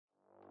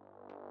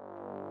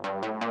Hey,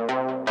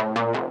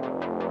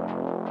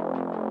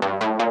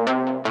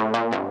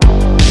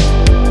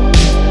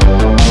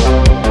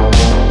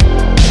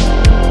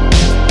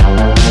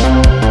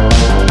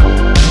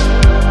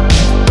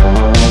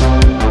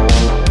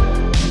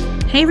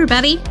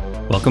 everybody.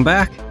 Welcome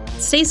back.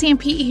 Stacey and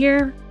Pete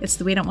here. It's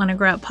the We Don't Want to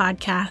Grow Up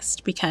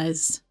podcast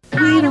because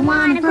we don't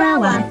want to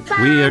grow up.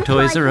 We are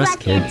Toys R Us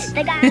kids.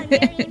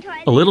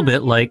 A little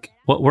bit like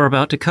what we're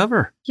about to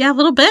cover. Yeah, a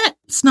little bit.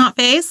 Snot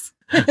face.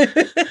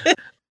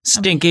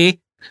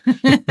 Stinky.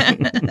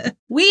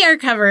 We are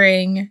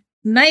covering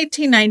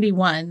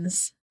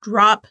 1991's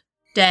Drop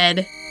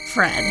Dead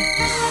Fred.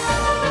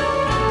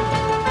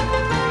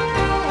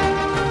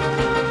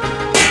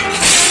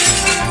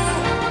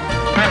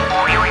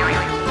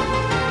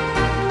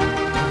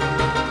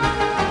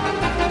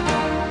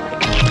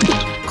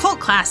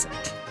 Classic.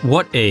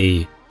 What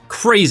a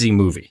crazy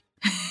movie.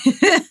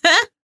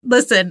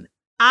 Listen,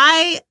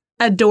 I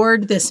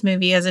adored this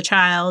movie as a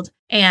child,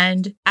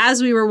 and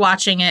as we were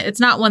watching it, it's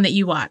not one that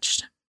you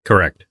watched.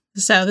 Correct.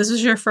 So this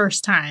was your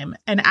first time,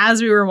 and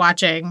as we were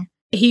watching,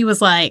 he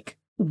was like,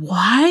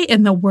 why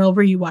in the world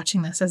were you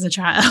watching this as a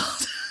child?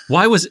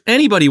 Why was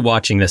anybody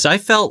watching this? I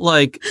felt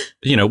like,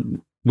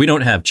 we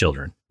don't have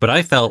children, but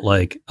I felt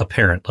like a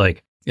parent.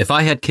 Like, if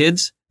I had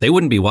kids, they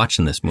wouldn't be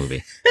watching this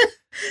movie.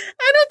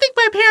 I don't think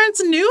my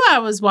parents knew I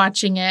was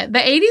watching it. The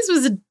 80s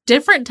was a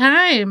different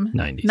time.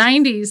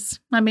 90s.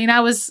 I mean, I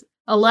was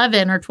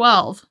 11 or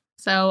 12.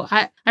 So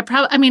I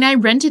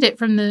rented it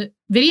from the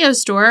video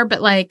store,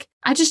 but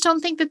I just don't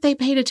think that they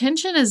paid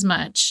attention as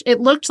much. It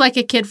looked like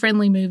a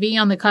kid-friendly movie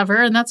on the cover,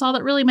 and that's all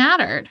that really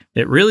mattered.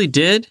 It really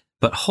did.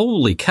 But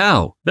holy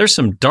cow, there's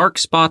some dark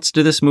spots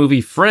to this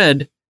movie.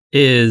 Fred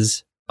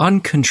is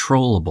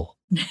uncontrollable.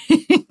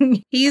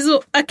 He's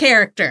a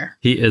character.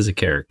 He is a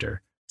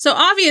character. So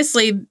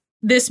obviously,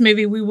 this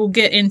movie we will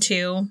get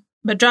into,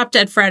 but Drop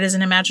Dead Fred is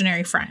an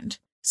imaginary friend.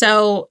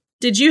 So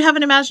did you have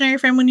an imaginary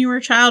friend when you were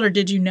a child, or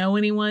did you know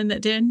anyone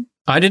that did?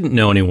 I didn't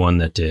know anyone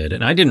that did,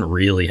 and I didn't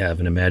really have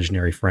an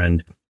imaginary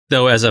friend.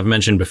 Though, as I've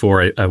mentioned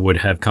before, I would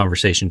have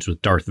conversations with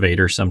Darth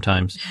Vader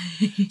sometimes.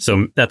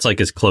 So that's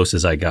like as close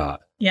as I got.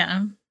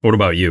 Yeah. What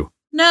about you?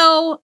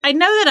 No, I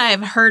know that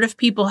I've heard of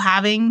people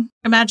having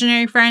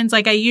imaginary friends. I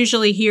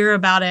usually hear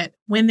about it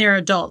when they're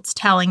adults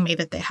telling me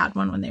that they had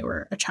one when they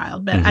were a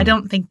child. But I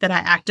don't think that I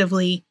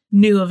actively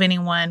knew of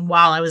anyone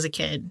while I was a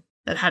kid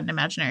that had an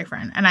imaginary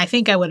friend. And I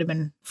think I would have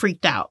been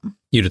freaked out.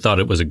 You'd have thought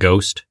it was a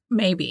ghost?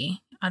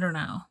 Maybe. I don't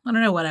know. I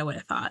don't know what I would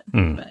have thought.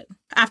 But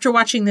after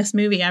watching this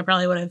movie, I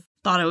probably would have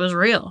thought it was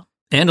real.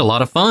 And a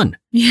lot of fun.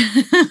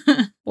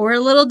 Or a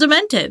little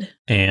demented.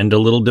 And a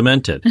little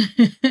demented.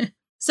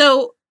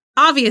 So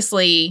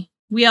obviously,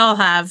 we all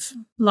have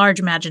large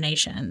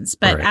imaginations,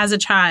 but right. As a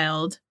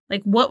child,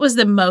 what was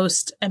the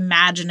most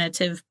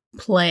imaginative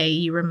play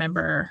you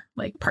remember,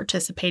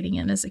 participating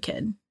in as a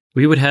kid?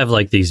 We would have,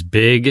 these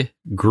big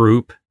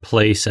group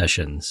play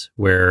sessions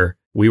where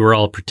we were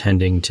all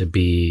pretending to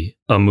be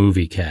a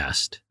movie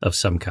cast of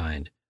some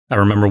kind. I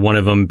remember one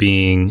of them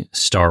being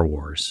Star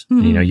Wars.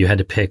 Mm-hmm. You had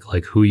to pick,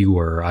 who you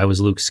were. I was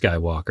Luke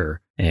Skywalker,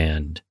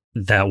 and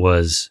that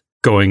was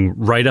going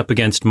right up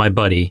against my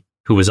buddy,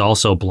 who was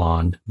also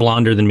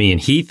blonder than me.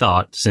 And he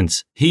thought,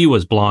 since he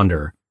was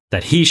blonder,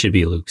 that he should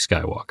be Luke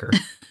Skywalker.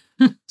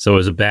 So it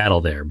was a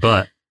battle there.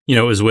 But, it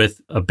was with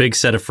a big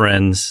set of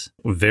friends,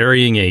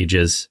 varying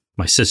ages.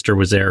 My sister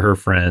was there, her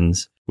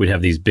friends. We'd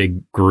have these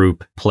big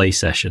group play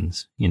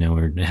sessions. We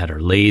had our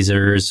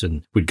lasers,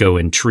 and we'd go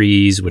in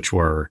trees, which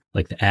were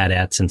the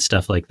AT-ATs and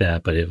stuff like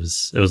that. But it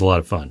was a lot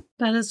of fun.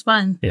 That is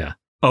fun. Yeah.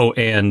 Oh,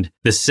 and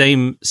the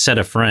same set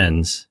of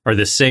friends, or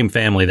the same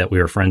family that we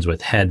were friends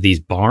with, had these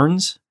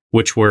barns,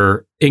 which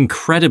were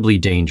incredibly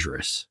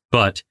dangerous,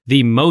 but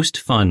the most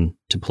fun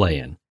to play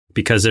in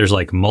because there's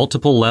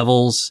multiple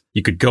levels.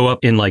 You could go up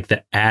in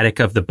the attic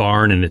of the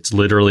barn, and it's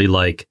literally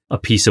a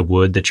piece of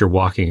wood that you're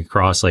walking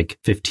across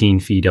 15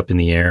 feet up in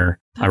the air.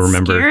 That's I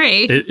remember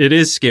scary. It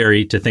is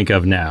scary to think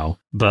of now,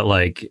 but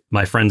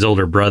my friend's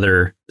older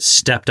brother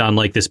stepped on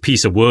this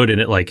piece of wood,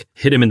 and it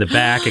hit him in the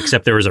back,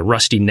 except there was a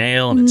rusty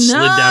nail and it slid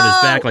down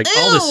his back,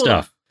 all this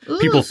stuff.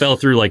 Oof. People fell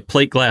through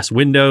plate glass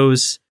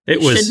windows.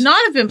 Should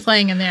not have been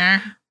playing in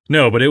there.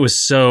 No, but it was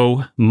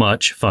so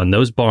much fun.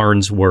 Those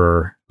barns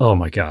were, oh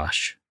my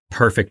gosh,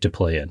 perfect to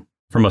play in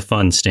from a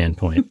fun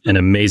standpoint and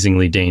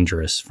amazingly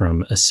dangerous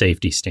from a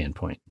safety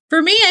standpoint.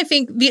 For me, I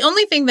think the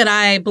only thing that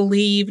I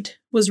believed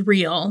was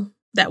real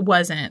that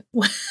wasn't,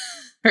 or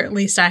at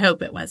least I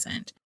hope it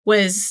wasn't,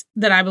 was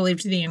that I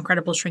believed the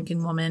Incredible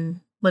Shrinking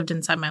Woman lived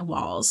inside my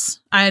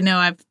walls. I know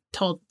I've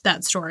told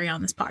that story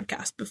on this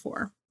podcast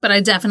before, but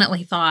I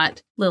definitely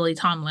thought Lily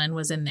Tomlin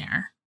was in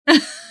there.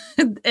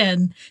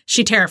 And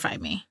she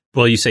terrified me.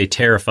 Well, you say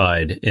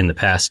terrified in the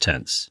past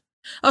tense.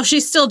 Oh, she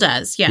still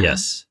does. Yeah.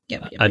 Yes.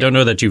 Yep. I don't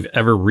know that you've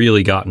ever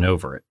really gotten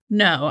over it.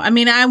 No. I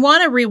mean, I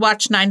want to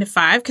rewatch 9 to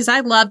 5 because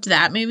I loved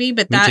that movie,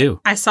 but Me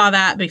too. I saw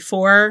that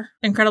before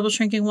Incredible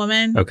Shrinking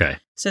Woman. Okay.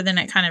 So then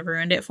it kind of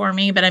ruined it for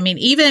me. But I mean,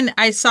 even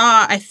I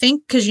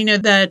think, because you know,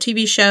 the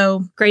TV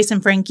show Grace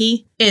and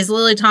Frankie is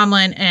Lily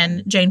Tomlin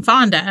and Jane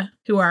Fonda,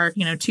 who are,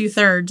 you know,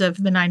 2/3 of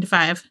the 9 to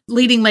 5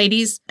 leading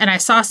ladies. And I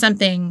saw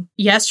something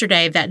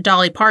yesterday that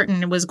Dolly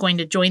Parton was going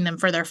to join them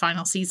for their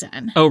final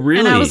season. Oh, really?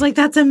 And I was like,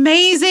 that's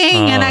amazing.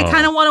 And I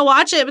kind of want to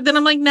watch it. But then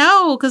I'm like,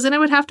 no, because then I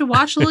would have to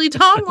watch Lily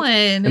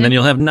Tomlin. And then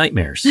you'll have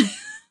nightmares.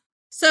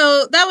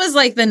 So that was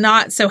like the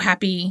not so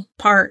happy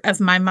part of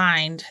my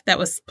mind that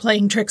was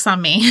playing tricks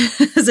on me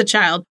as a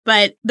child.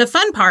 But the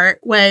fun part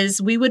was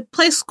we would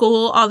play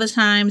school all the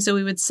time. So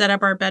we would set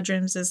up our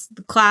bedrooms as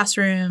the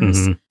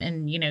classrooms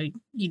and, you know,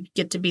 you'd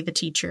get to be the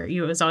teacher.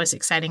 It was always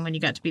exciting when you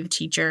got to be the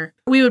teacher.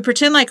 We would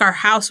pretend like our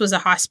house was a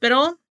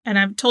hospital. And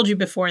I've told you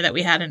before that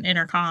we had an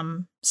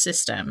intercom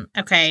system.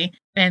 Okay.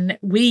 And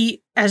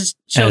we, as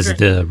children. As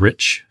the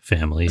rich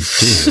families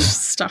do.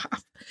 Stop.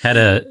 Had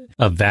a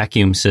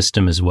vacuum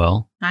system as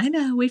well. I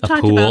know. We've A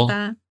talked pool. about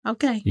that.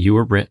 Okay. You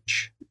were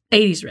rich.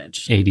 80s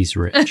rich. 80s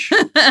rich.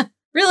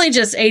 Really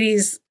just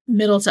 80s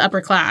middle to upper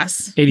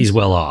class. 80s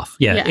well off.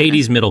 Yeah. Yeah.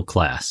 80s middle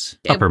class.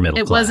 Upper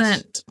middle class. It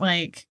wasn't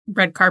like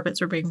red carpets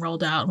were being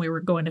rolled out and we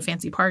were going to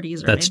fancy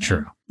parties or That's anything.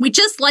 true. We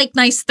just like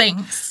nice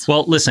things.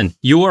 Well, listen,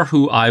 you're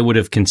who I would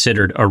have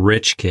considered a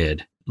rich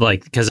kid.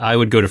 Like, because I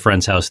would go to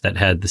friends' house that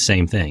had the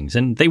same things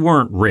and they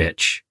weren't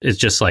rich. It's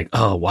just like,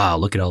 oh, wow,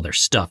 look at all their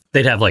stuff.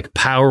 They'd have like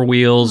Power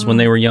Wheels when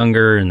they were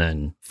younger and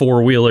then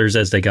 4-wheelers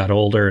as they got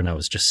older. And I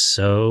was just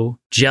so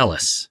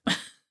jealous.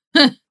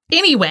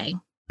 Anyway.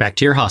 Back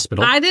to your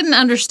hospital. I didn't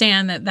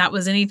understand that that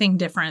was anything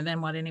different than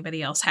what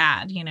anybody else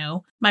had. You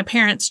know, my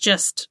parents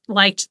just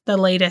liked the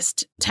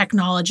latest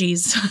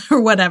technologies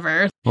or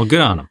whatever. Well,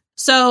 good on them.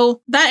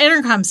 So that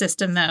intercom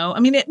system, though, I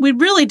mean, we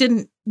really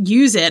didn't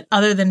use it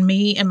other than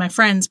me and my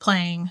friends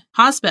playing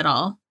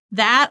hospital.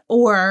 That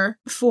or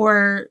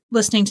for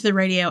listening to the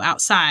radio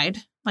outside,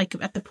 like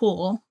at the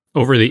pool.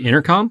 Over the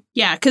intercom?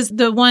 Yeah, because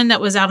the one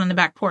that was out on the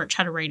back porch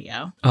had a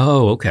radio.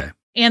 Oh, okay.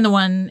 And the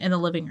one in the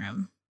living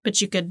room. But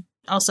you could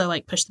also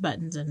like push the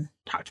buttons and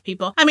talk to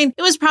people. I mean,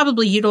 it was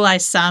probably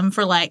utilized some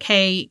for like,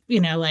 hey, you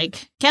know,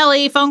 like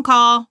Kelly, phone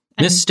call.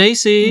 Miss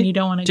Stacy, you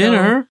don't want to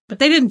dinner. go. But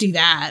they didn't do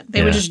that.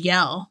 They would just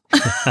yell.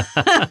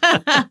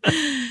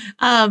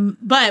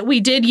 But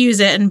we did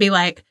use it and be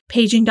like,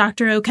 paging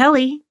Dr.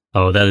 O'Kelly.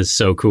 Oh, that is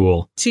so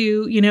cool.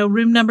 To, you know,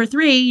 room number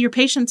 3, your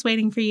patient's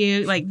waiting for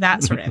you, like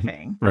that sort of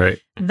thing.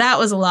 Right. That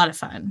was a lot of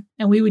fun.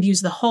 And we would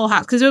use the whole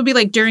house because it would be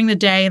like during the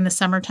day in the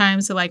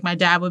summertime. So like my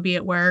dad would be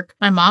at work.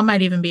 My mom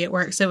might even be at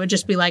work. So it would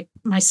just be like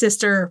my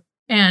sister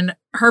and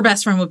her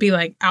best friend would be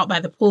like out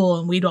by the pool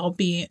and we'd all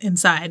be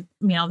inside,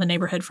 you know, the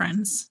neighborhood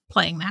friends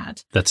playing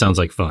that. That sounds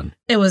like fun.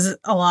 It was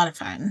a lot of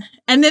fun.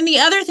 And then the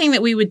other thing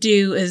that we would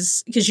do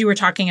is, because you were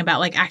talking about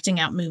like acting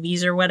out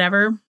movies or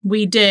whatever,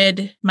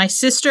 my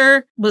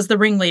sister was the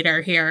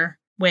ringleader here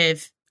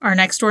with our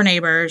next door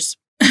neighbors.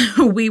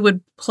 We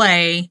would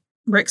play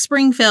Rick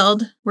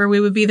Springfield, where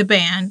we would be the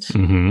band.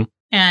 Mm-hmm.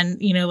 And,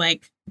 you know,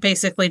 like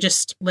basically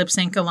just lip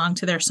sync along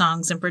to their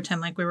songs and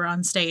pretend like we were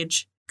on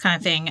stage. Kind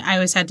of thing. I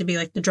always had to be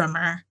like the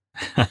drummer.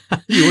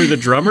 You were the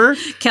drummer?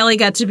 Kelly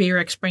got to be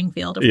Rick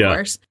Springfield, of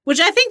course, which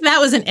I think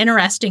that was an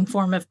interesting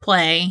form of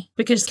play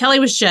because Kelly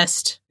was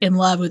just in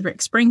love with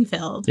Rick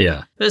Springfield.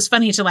 Yeah. But it was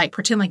funny to like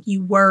pretend like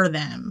you were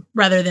them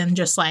rather than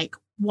just like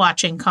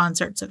watching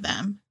concerts of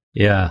them.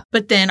 Yeah.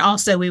 But then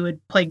also we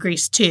would play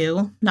Grease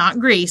 2, not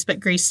Grease,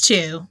 but Grease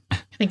 2. I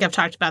think I've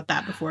talked about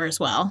that before as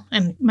well.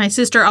 And my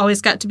sister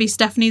always got to be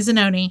Stephanie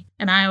Zanoni,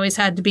 and I always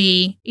had to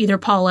be either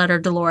Paulette or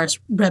Dolores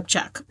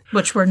Rebchuk,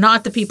 which were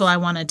not the people I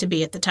wanted to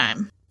be at the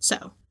time.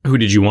 So. Who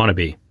did you want to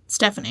be?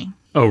 Stephanie.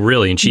 Oh,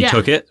 really? And she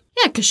took it?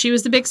 Yeah, because she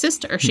was the big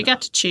sister. She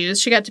got to choose.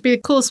 She got to be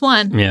the coolest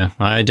one. Yeah,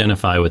 I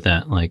identify with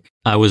that. Like,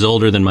 I was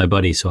older than my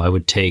buddy, so I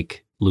would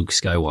take Luke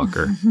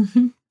Skywalker.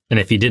 And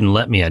if he didn't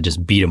let me, I'd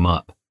just beat him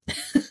up.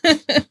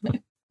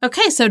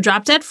 Okay, so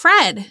Drop Dead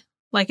Fred,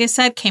 like I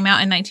said, came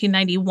out in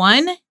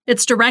 1991.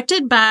 It's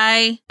directed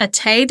by Ate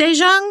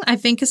DeJong, I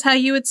think is how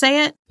you would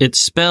say it. It's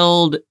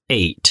spelled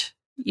 8.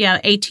 Yeah,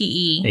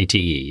 A-T-E.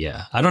 A-T-E,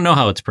 yeah. I don't know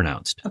how it's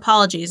pronounced.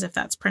 Apologies if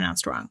that's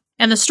pronounced wrong.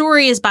 And the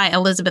story is by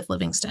Elizabeth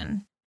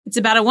Livingston. It's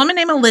about a woman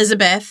named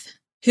Elizabeth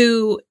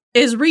who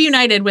is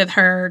reunited with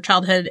her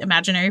childhood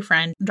imaginary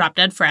friend, Drop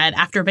Dead Fred,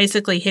 after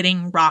basically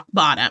hitting rock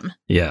bottom.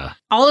 Yeah.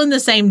 All in the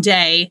same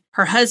day,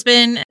 her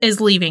husband is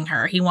leaving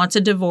her. He wants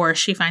a divorce.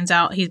 She finds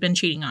out he's been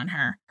cheating on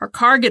her. Her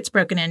car gets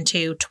broken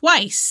into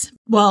twice.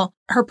 Well,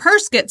 her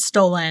purse gets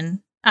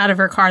stolen out of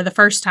her car the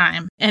first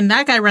time, and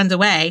that guy runs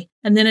away.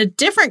 And then a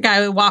different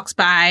guy walks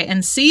by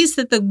and sees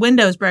that the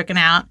window's broken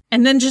out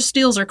and then just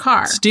steals her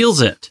car.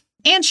 Steals it.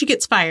 And she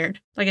gets fired.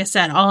 Like I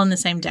said, all in the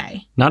same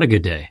day. Not a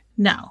good day.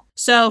 No.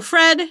 So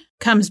Fred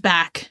comes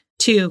back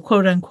to,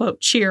 quote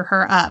unquote, cheer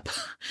her up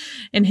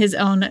in his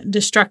own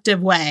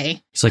destructive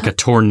way. It's like a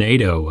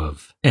tornado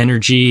of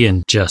energy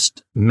and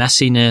just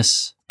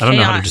messiness. I don't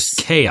know how to just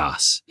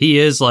chaos. He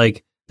is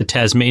like the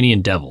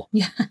Tasmanian devil.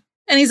 Yeah.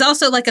 And he's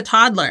also like a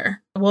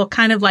toddler Well,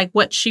 kind of like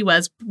what she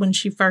was when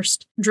she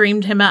first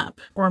dreamed him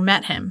up or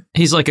met him.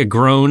 He's like a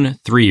grown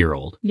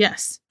 3-year-old.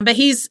 Yes. But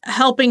he's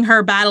helping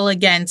her battle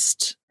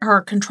against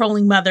her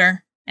controlling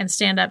mother and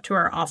stand up to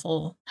her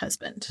awful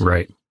husband.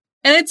 Right.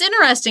 And it's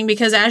interesting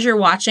because as you're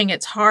watching,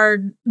 it's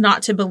hard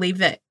not to believe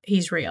that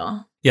he's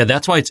real. Yeah,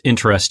 that's why it's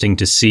interesting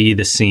to see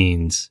the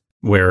scenes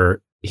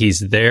where he's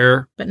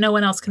there. But no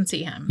one else can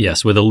see him.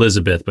 Yes, with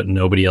Elizabeth, but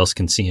nobody else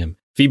can see him.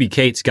 Phoebe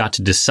Cates got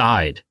to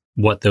decide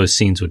what those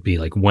scenes would be,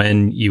 like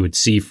when you would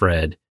see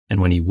Fred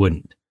and when you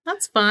wouldn't.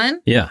 That's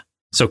fun. Yeah.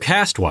 So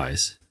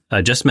cast-wise,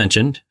 I just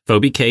mentioned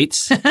Phoebe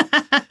Cates,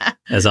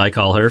 as I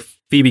call her,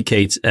 Phoebe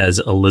Cates as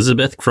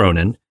Elizabeth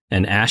Cronin,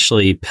 and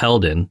Ashley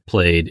Peldon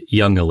played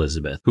young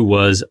Elizabeth, who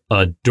was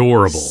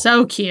adorable.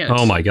 So cute.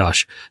 Oh my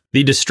gosh.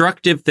 The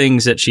destructive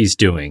things that she's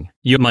doing,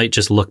 you might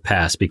just look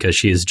past because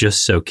she is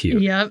just so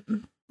cute. Yep.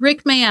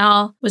 Rick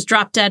Mayall was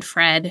Drop Dead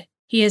Fred.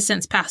 He has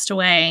since passed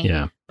away.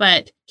 Yeah.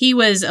 But he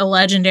was a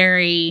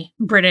legendary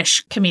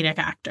British comedic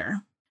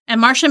actor.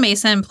 And Marsha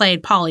Mason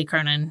played Polly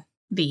Cronin,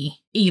 the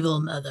evil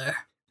mother.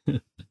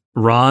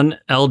 Ron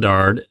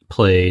Eldard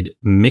played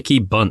Mickey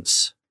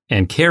Bunce,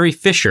 and Carrie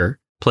Fisher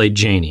played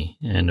Janie.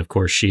 And of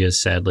course, she has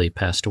sadly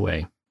passed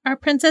away. Our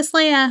Princess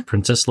Leia.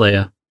 Princess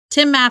Leia.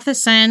 Tim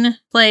Matheson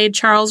played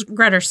Charles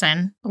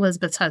Grederson,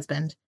 Elizabeth's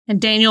husband.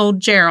 And Daniel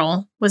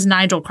Jarrell was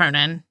Nigel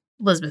Cronin,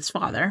 Elizabeth's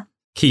father.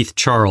 Keith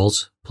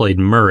Charles played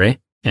Murray,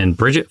 and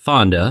Bridget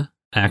Fonda,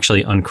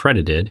 actually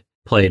uncredited,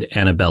 played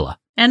Annabella.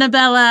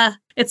 Annabella.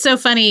 It's so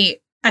funny.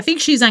 I think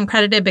she's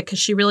uncredited because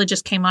she really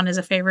just came on as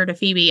a favor to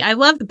Phoebe. I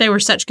love that they were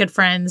such good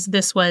friends.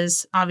 This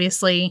was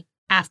obviously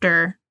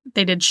after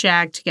they did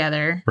Shag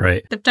together.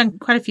 Right. They've done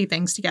quite a few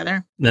things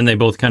together. Then they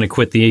both kind of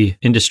quit the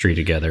industry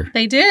together.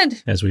 They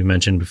did. As we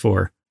mentioned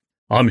before.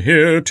 I'm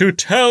here to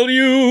tell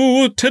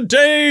you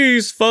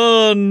today's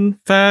fun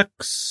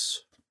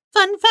facts.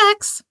 Fun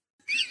facts.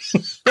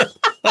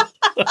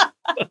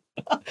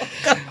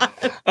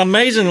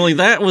 Amazingly,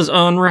 that was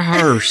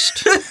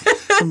unrehearsed.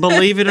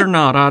 Believe it or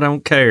not, I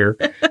don't care.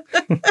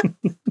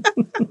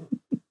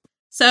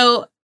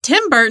 So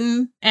Tim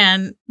Burton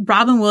and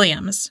Robin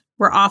Williams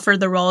were offered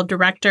the role of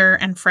director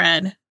and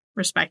Fred,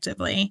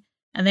 respectively,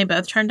 and they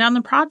both turned down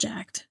the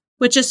project,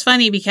 which is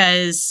funny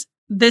because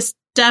this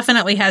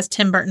definitely has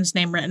Tim Burton's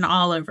name written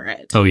all over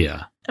it. Oh,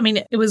 yeah. I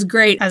mean, it was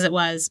great as it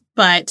was,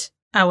 but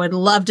I would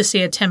love to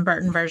see a Tim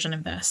Burton version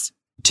of this.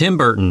 Tim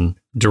Burton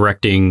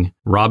directing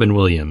Robin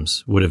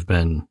Williams would have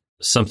been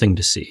something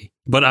to see.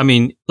 But I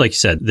mean, like you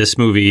said, this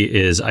movie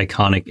is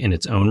iconic in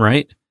its own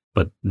right.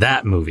 But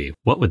that movie,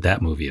 what would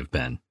that movie have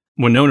been?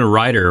 Winona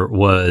Ryder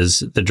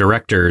was the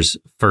director's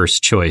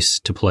first choice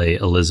to play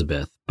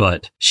Elizabeth,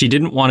 but she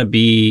didn't want to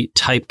be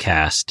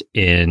typecast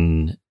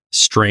in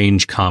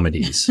strange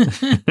comedies.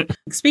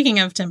 Speaking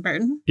of Tim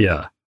Burton.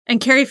 Yeah. And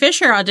Carrie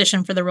Fisher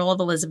auditioned for the role of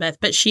Elizabeth,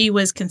 but she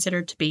was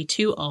considered to be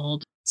too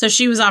old. So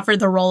she was offered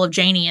the role of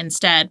Janie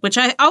instead, which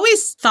I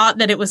always thought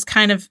that it was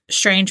kind of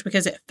strange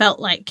because it felt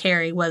like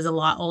Carrie was a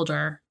lot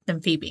older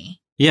than Phoebe.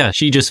 Yeah,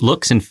 she just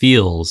looks and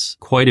feels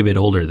quite a bit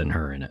older than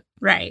her in it.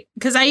 Right.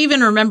 Because I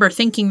even remember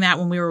thinking that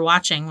when we were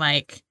watching,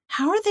 like,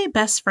 how are they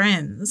best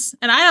friends?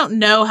 And I don't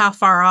know how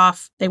far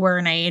off they were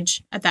in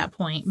age at that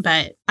point,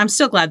 but I'm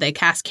still glad they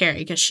cast Carrie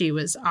because she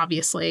was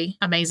obviously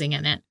amazing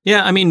in it.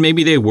 Yeah, I mean,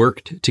 maybe they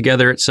worked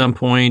together at some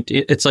point.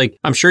 It's like,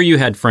 I'm sure you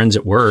had friends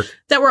at work.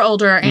 That were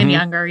older and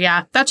younger.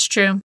 Yeah, that's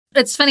true.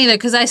 It's funny, though,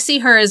 because I see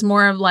her as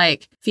more of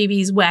like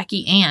Phoebe's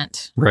wacky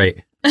aunt.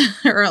 Right.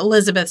 Or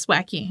Elizabeth's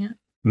wacky aunt.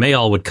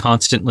 Mayall would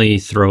constantly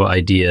throw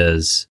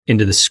ideas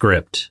into the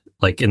script,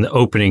 like in the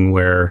opening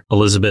where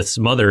Elizabeth's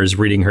mother is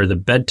reading her the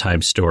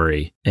bedtime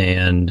story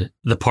and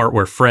the part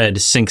where Fred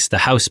sinks the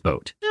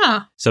houseboat.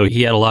 Yeah. So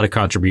he had a lot of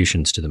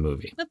contributions to the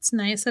movie. That's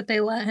nice that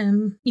they let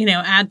him,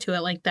 add to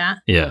it like that.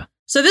 Yeah.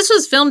 So this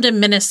was filmed in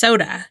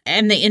Minnesota,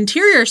 and the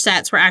interior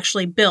sets were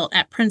actually built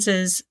at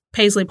Prince's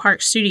Paisley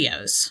Park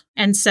Studios.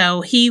 And so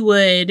he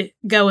would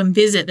go and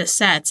visit the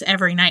sets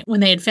every night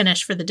when they had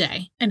finished for the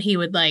day. And he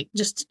would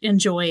just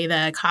enjoy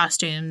the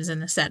costumes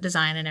and the set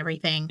design and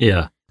everything.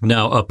 Yeah.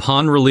 Now,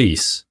 upon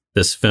release,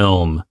 this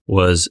film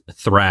was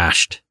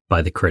thrashed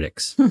by the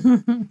critics.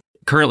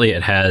 Currently,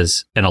 it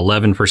has an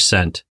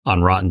 11%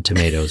 on Rotten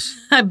Tomatoes.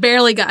 I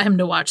barely got him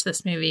to watch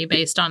this movie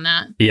based on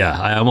that. Yeah,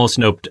 I almost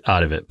noped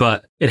out of it.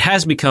 But it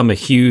has become a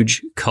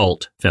huge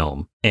cult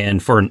film.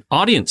 And for an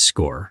audience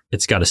score,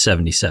 it's got a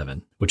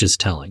 77, which is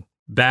telling.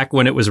 Back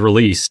when it was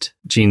released,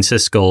 Gene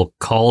Siskel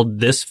called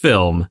this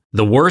film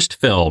the worst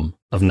film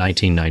of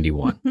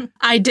 1991.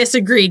 I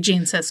disagree,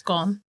 Gene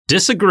Siskel.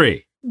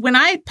 Disagree. When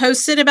I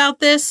posted about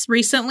this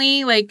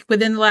recently,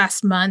 within the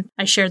last month,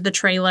 I shared the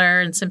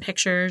trailer and some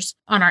pictures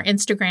on our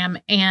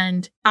Instagram,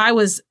 and I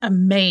was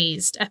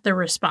amazed at the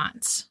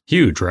response.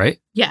 Huge, right?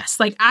 Yes.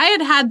 I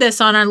had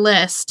this on our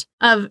list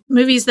of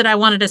movies that I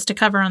wanted us to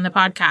cover on the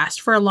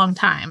podcast for a long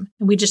time,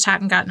 and we just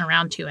hadn't gotten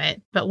around to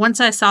it. But once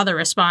I saw the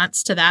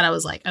response to that, I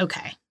was like,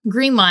 okay,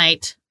 green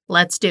light,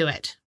 let's do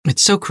it.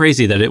 It's so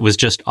crazy that it was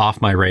just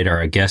off my radar.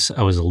 I guess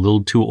I was a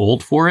little too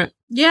old for it.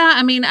 Yeah,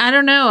 I mean, I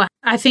don't know.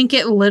 I think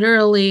it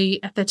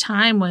literally at the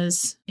time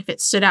was if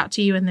it stood out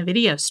to you in the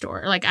video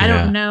store. Like, I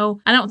don't know.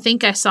 I don't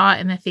think I saw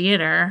it in the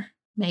theater.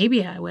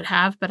 Maybe I would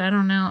have, but I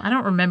don't know. I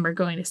don't remember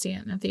going to see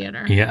it in the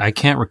theater. Yeah, I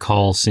can't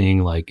recall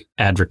seeing like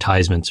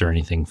advertisements or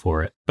anything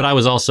for it. But I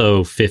was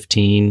also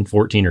 14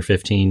 or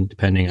 15,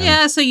 depending on.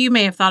 Yeah, so you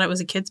may have thought it was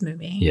a kid's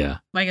movie. Yeah.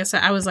 Like I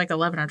said, I was like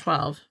 11 or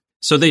 12.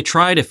 So they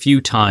tried a few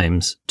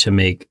times to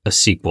make a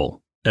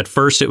sequel. At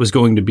first, it was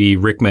going to be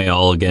Rick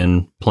Mayall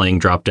again playing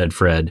Drop Dead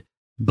Fred,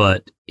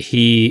 but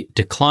he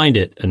declined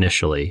it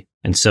initially.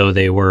 And so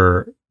they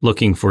were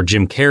looking for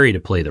Jim Carrey to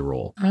play the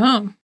role.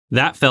 Oh.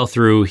 That fell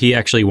through. He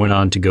actually went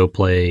on to go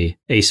play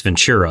Ace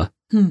Ventura.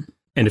 And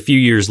a few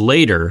years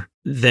later,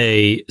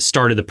 they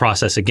started the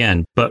process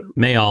again, but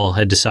Mayall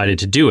had decided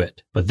to do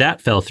it. But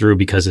that fell through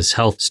because his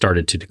health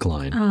started to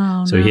decline.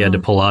 Oh, so he had to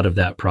pull out of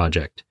that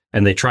project.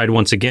 And they tried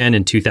once again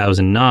in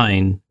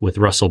 2009 with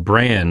Russell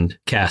Brand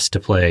cast to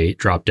play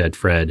Drop Dead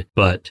Fred.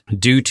 But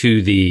due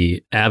to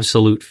the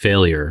absolute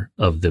failure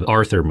of the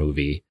Arthur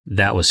movie,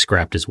 that was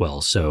scrapped as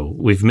well. So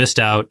we've missed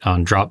out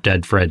on Drop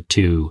Dead Fred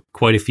 2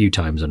 quite a few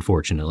times,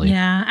 unfortunately.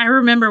 Yeah, I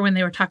remember when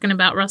they were talking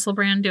about Russell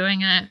Brand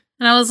doing it.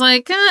 And I was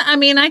like, I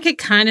mean, I could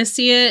kind of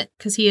see it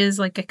because he is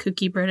like a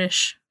kooky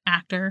British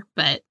actor,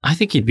 but I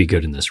think he'd be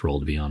good in this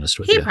role, to be honest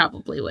with you. He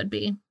probably would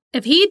be.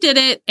 If he did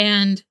it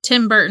and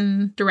Tim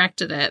Burton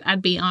directed it,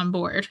 I'd be on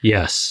board.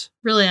 Yes.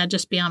 Really, I'd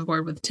just be on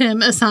board with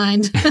Tim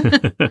assigned.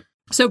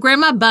 So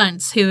Grandma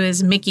Bunce, who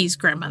is Mickey's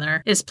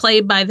grandmother, is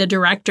played by the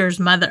director's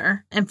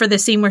mother. And for the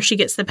scene where she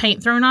gets the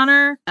paint thrown on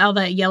her, all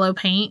that yellow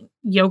paint,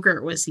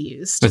 yogurt was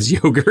used. That's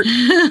yogurt?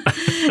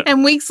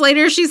 And weeks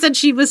later, she said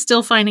she was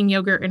still finding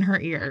yogurt in her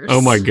ears.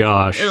 Oh my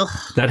gosh. Ugh.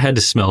 That had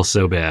to smell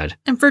so bad.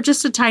 And for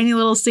just a tiny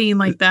little scene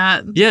like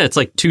that. Yeah, it's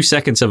like 2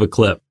 seconds of a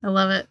clip. I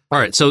love it. All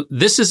right, so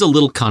this is a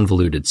little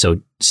convoluted, so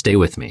stay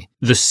with me.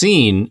 The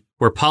scene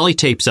where Polly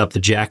tapes up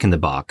the Jack in the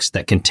Box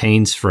that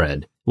contains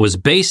Fred was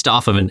based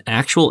off of an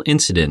actual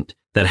incident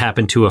that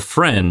happened to a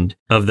friend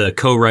of the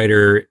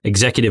co-writer,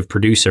 executive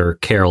producer,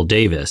 Carol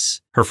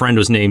Davis. Her friend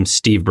was named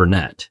Steve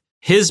Burnett.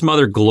 His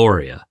mother,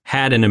 Gloria,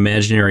 had an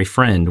imaginary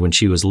friend when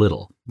she was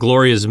little.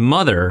 Gloria's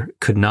mother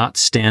could not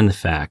stand the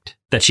fact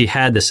that she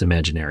had this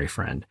imaginary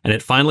friend. And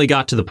it finally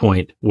got to the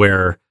point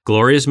where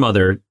Gloria's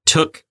mother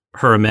took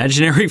her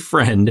imaginary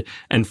friend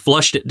and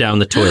flushed it down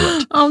the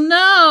toilet. Oh,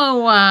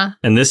 no.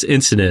 And this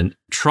incident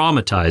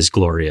traumatized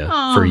Gloria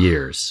for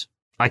years.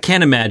 I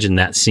can't imagine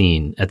that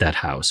scene at that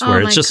house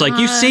where it's just God. like,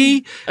 you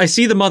see, I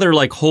see the mother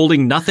like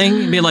holding nothing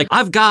and being like,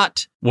 I've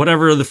got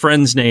whatever the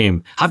friend's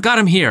name. I've got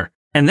him here.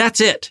 And that's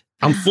it.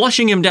 I'm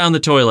flushing him down the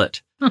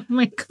toilet. Oh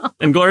my God.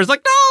 And Gloria's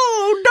like,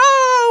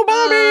 no,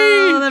 mommy.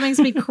 Oh, that makes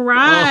me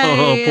cry.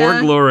 Oh,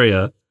 poor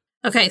Gloria.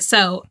 Okay,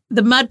 so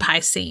the mud pie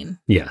scene.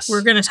 Yes.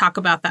 We're going to talk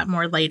about that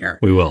more later.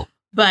 We will.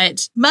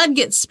 But mud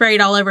gets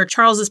sprayed all over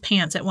Charles's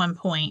pants at one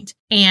point,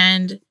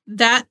 and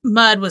that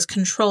mud was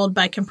controlled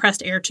by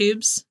compressed air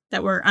tubes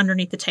that were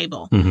underneath the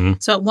table. Mm-hmm.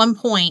 So at one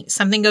point,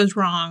 something goes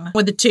wrong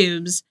with the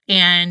tubes,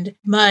 and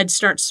mud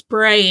starts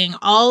spraying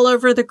all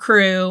over the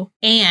crew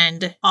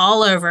and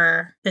all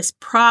over this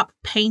prop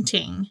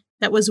painting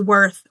that was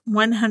worth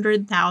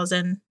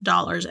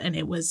 $100,000, and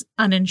it was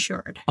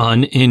uninsured.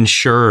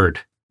 Uninsured.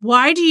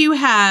 Why do you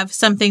have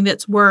something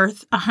that's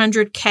worth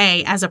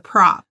 $100K as a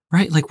prop?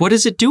 Right. Like, what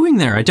is it doing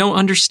there? I don't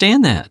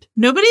understand that.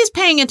 Nobody's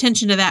paying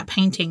attention to that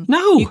painting.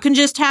 No. You can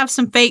just have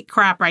some fake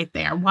crap right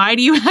there. Why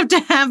do you have to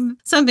have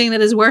something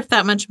that is worth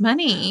that much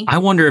money? I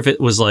wonder if it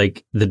was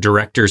like the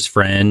director's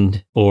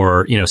friend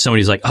or, you know,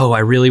 somebody's like, oh, I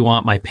really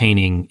want my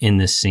painting in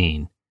this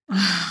scene.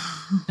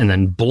 And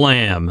then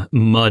blam,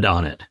 mud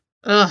on it.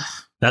 Ugh.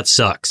 That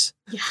sucks.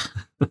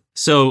 Yeah.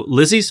 So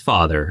Lizzie's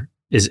father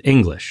is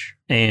English,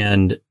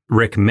 and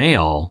Rick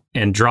Mayall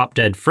and Drop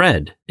Dead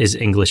Fred is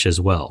English as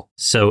well.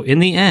 So in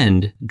the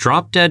end,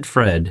 Drop Dead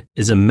Fred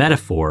is a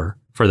metaphor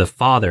for the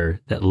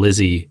father that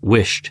Lizzie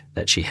wished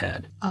that she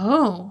had.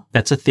 Oh.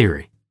 That's a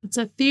theory. It's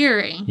a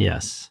theory.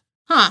 Yes.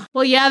 Huh.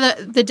 Well, yeah,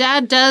 the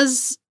dad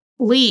does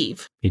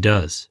leave. He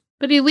does.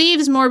 But he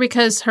leaves more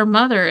because her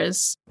mother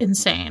is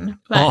insane.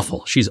 But,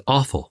 Awful. She's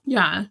awful.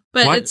 Yeah.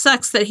 But Why- it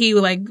sucks that he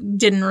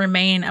didn't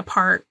remain a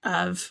part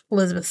of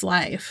Elizabeth's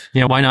life.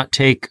 Yeah, why not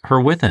take her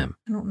with him?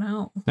 I don't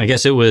know. I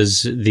guess it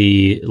was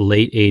the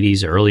late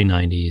 80s, early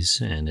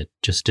 90s, and it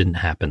just didn't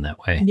happen that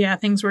way. Yeah,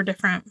 things were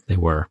different. They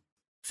were.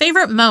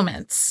 Favorite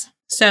moments.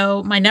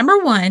 So my number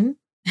one,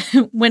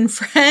 when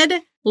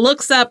Fred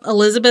looks up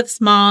Elizabeth's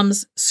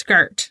mom's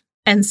skirt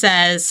and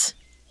says,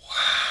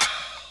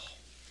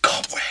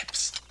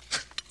 cobwebs.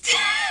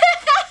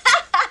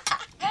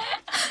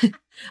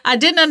 I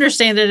didn't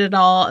understand it at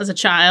all as a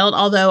child,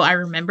 although I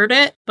remembered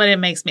it, but it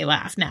makes me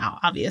laugh now,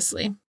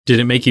 obviously. Did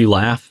it make you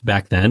laugh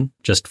back then?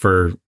 Just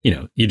for,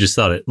 you just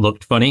thought it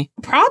looked funny?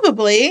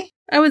 Probably.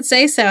 I would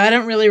say so. I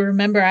don't really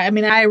remember. I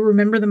mean, I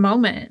remember the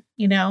moment,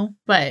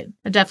 but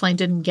I definitely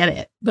didn't get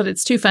it. But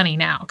it's too funny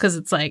now because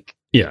it's like,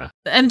 Yeah.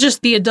 and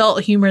just the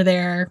adult humor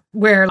there,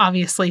 where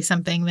obviously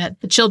something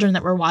that the children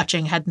that were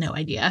watching had no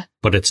idea.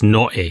 But it's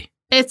naughty.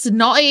 It's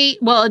naughty.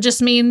 Well, it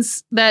just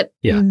means that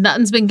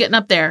nothing's been getting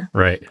up there.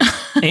 Right.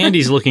 And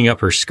he's looking up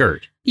her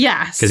skirt.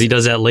 Yes. Because he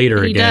does that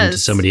later again to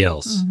somebody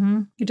else.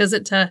 Mm-hmm. He does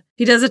it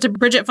to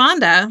Bridget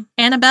Fonda.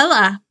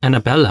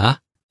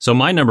 Annabella. So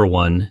my number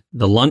one,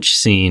 the lunch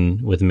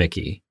scene with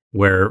Mickey,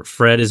 where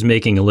Fred is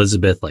making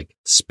Elizabeth like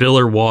spill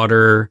her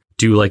water,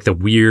 do like the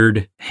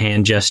weird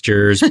hand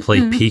gestures, play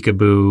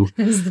peekaboo.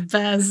 It was the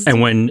best.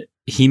 And when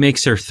he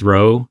makes her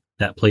throw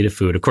that plate of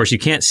food, of course, you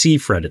can't see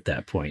Fred at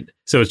that point.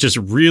 So it's just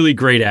really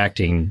great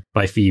acting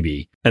by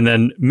Phoebe. And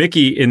then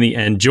Mickey in the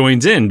end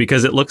joins in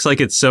because it looks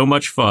like it's so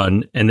much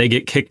fun and they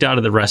get kicked out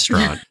of the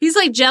restaurant. He's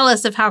like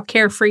jealous of how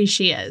carefree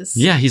she is.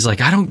 Yeah, he's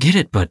like, I don't get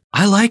it, but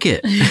I like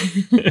it.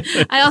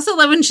 I also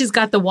love when she's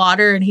got the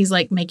water and he's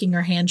like making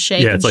her hand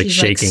shake. Yeah, it's and like she's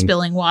shaking. Like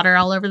spilling water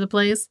all over the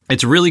place.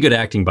 It's really good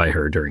acting by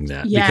her during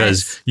that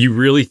because you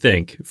really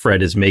think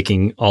Fred is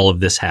making all of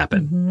this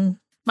happen. Mm-hmm.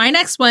 My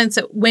next one's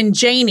when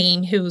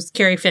Janie, who's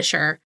Carrie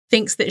Fisher,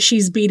 thinks that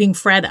she's beating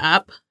Fred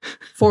up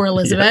for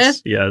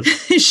Elizabeth. Yes.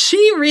 She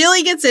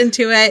really gets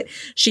into it.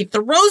 She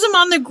throws him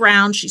on the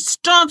ground. She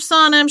stomps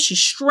on him. She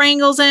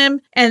strangles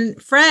him.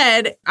 And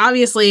Fred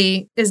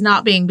obviously is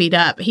not being beat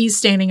up. He's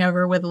standing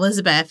over with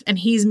Elizabeth and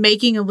he's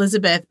making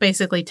Elizabeth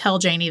basically tell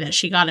Janie that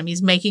she got him.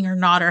 He's making her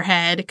nod her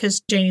head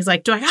because Janie's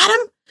like, do I got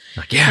him?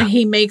 Like, yeah. And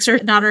he makes her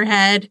nod her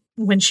head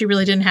when she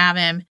really didn't have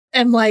him.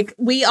 And like,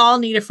 we all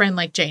need a friend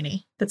like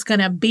Janie that's going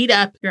to beat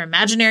up your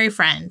imaginary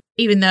friend,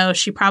 even though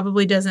she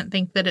probably doesn't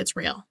think that it's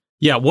real.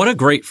 Yeah, what a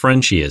great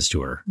friend she is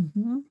to her.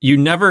 Mm-hmm. You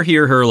never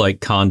hear her like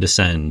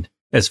condescend.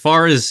 As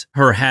far as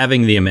her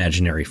having the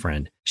imaginary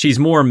friend, she's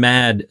more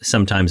mad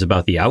sometimes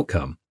about the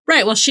outcome.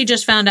 Right. Well, she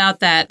just found out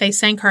that they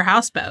sank her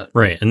houseboat.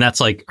 Right. And that's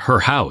like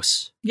her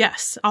house.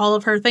 Yes. All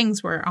of her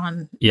things were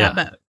on that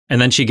boat. And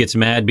then she gets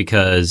mad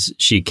because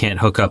she can't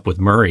hook up with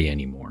Murray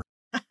anymore.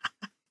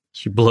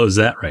 She blows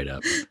that right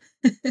up.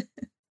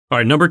 All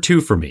right, number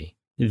 2 for me,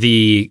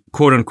 the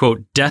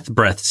quote-unquote death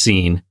breath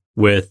scene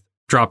with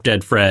Drop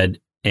Dead Fred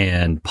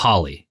and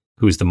Polly,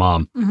 who's the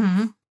mom.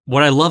 Mm-hmm.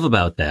 What I love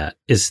about that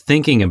is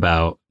thinking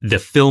about the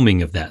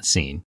filming of that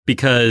scene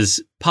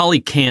because Polly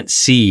can't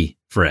see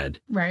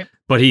Fred. Right.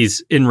 But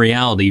he's in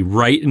reality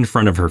right in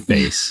front of her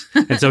face.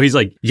 And so he's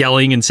like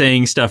yelling and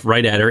saying stuff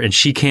right at her and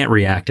she can't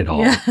react at all.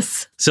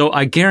 Yes. So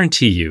I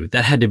guarantee you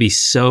that had to be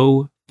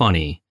so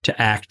funny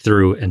to act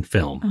through and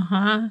film.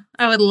 Uh-huh.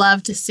 I would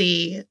love to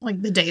see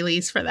like the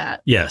dailies for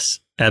that. Yes,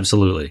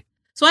 absolutely.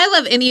 So I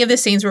love any of the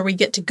scenes where we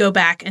get to go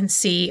back and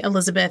see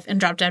Elizabeth and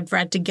Drop Dead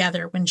Fred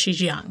together when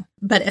she's young,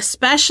 but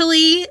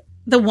especially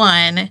the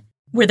one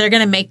where they're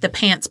going to make the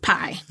pants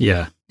pie.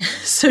 Yeah.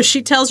 So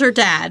she tells her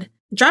dad,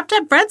 Drop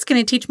Dead Fred's going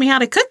to teach me how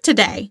to cook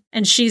today.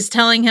 And she's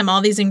telling him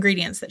all these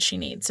ingredients that she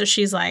needs. So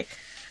she's like,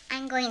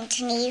 I'm going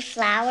to need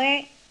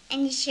flour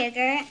and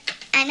sugar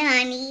and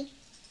honey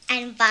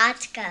and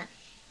vodka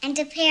and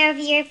a pair of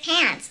your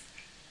pants.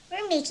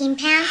 We're making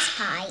pants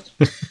pie.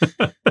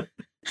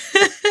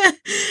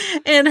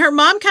 And her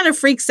mom kind of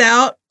freaks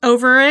out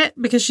over it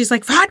because she's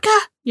like, vodka,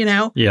 you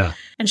know? Yeah.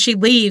 And she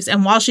leaves.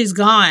 And while she's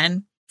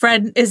gone,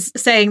 Fred is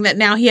saying that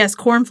now he has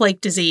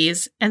cornflake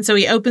disease. And so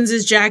he opens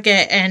his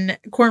jacket and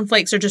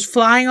cornflakes are just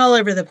flying all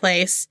over the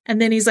place.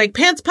 And then he's like,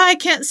 pants pie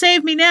can't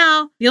save me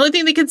now. The only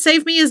thing that can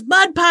save me is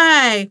mud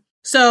pie.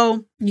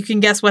 So you can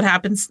guess what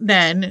happens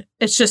then.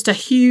 It's just a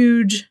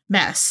huge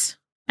mess.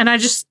 And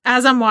as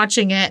I'm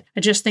watching it, I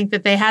just think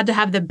that they had to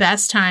have the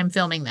best time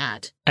filming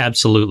that.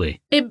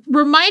 Absolutely. It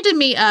reminded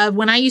me of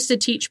when I used to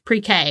teach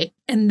pre-K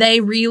and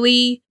they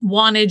really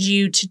wanted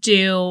you to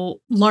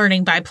do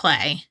learning by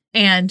play.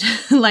 And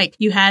like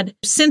you had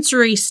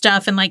sensory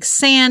stuff and like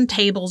sand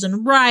tables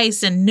and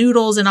rice and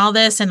noodles and all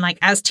this. And like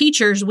as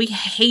teachers, we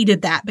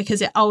hated that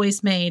because it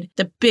always made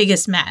the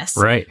biggest mess.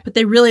 Right. But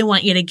they really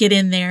want you to get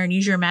in there and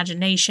use your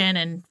imagination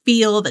and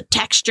feel the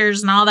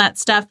textures and all that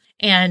stuff.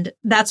 And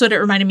that's what it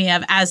reminded me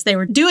of as they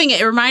were doing it.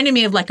 It reminded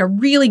me of like a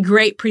really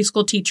great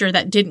preschool teacher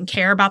that didn't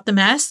care about the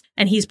mess.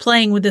 And he's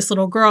playing with this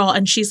little girl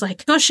and she's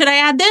like, oh, should I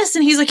add this?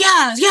 And he's like,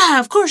 yeah,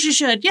 of course you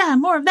should. Yeah,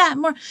 more of that,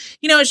 more.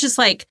 You know, it's just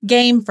like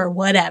game for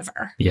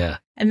whatever. Yeah.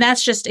 And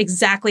that's just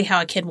exactly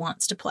how a kid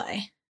wants to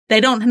play.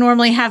 They don't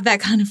normally have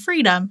that kind of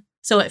freedom.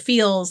 So it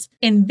feels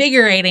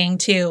invigorating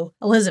to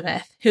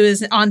Elizabeth, who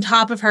is on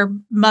top of her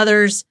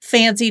mother's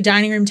fancy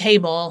dining room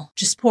table,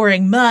 just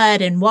pouring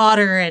mud and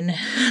water and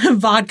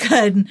vodka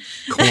and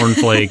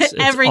cornflakes,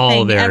 everything,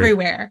 all there.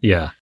 everywhere.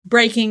 Yeah.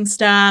 Breaking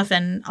stuff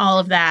and all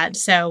of that.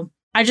 So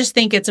I just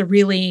think it's a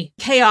really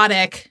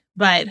chaotic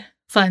but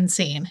fun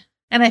scene.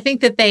 And I think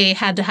that they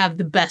had to have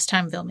the best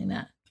time filming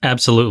that.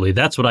 Absolutely.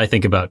 That's what I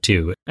think about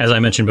too. As I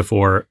mentioned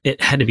before,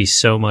 it had to be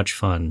so much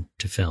fun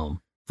to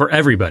film. For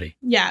everybody.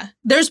 Yeah.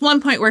 There's one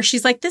point where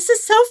she's like, this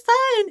is so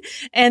fun.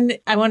 And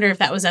I wonder if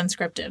that was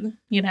unscripted,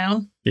 you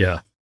know?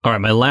 Yeah. All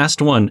right. My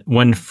last one.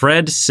 When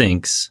Fred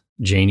sinks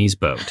Janie's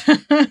boat,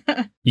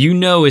 you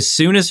know, as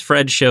soon as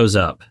Fred shows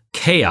up,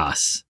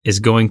 chaos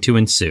is going to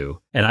ensue.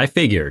 And I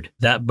figured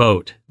that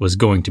boat was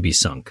going to be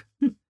sunk.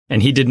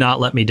 And he did not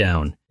let me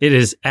down. It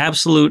is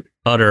absolute,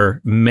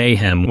 utter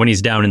mayhem when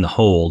he's down in the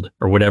hold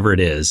or whatever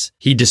it is.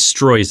 He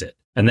destroys it.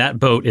 and that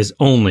boat is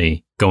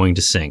only going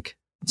to sink.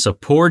 So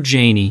poor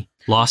Janie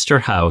lost her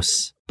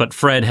house, but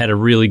Fred had a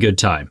really good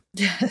time.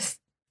 Yes.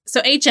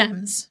 So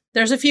HMs,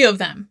 there's a few of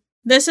them.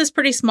 This is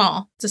pretty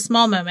small. It's a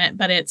small moment,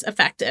 but it's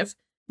effective.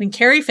 When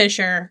Carrie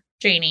Fisher,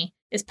 Janie,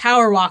 is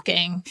power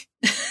walking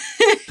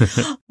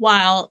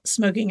while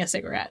smoking a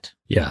cigarette.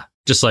 Yeah.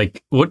 Just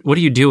like, what are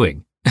you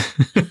doing?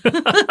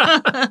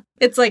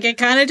 It's like it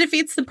kind of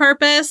defeats the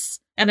purpose.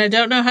 And I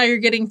don't know how you're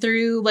getting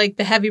through like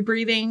the heavy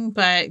breathing,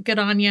 but good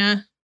on ya.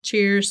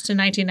 Cheers to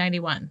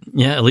 1991.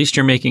 Yeah, at least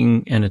you're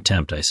making an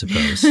attempt, I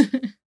suppose.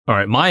 All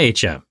right, my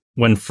HM.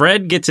 When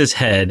Fred gets his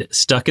head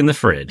stuck in the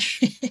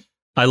fridge,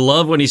 I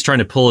love when he's trying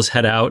to pull his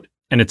head out,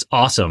 and it's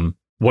awesome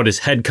what his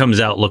head comes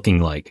out looking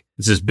like.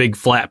 It's this big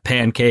flat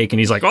pancake, and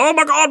he's like, oh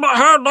my God, my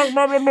head,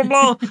 blah, blah,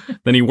 blah, blah.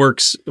 Then he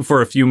works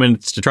for a few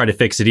minutes to try to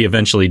fix it. He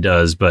eventually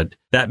does, but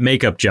that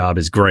makeup job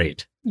is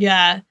great.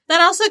 Yeah,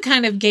 that also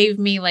kind of gave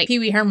me like Pee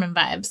Wee Herman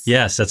vibes.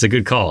 Yes, that's a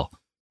good call.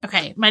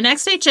 Okay, my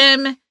next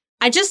HM,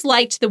 I just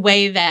liked the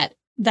way that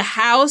the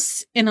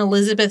house in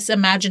Elizabeth's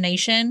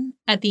imagination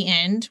at the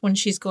end, when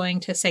she's going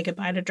to say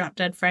goodbye to Drop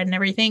Dead Fred and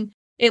everything,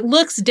 it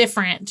looks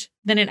different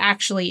than it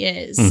actually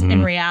is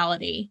in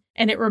reality.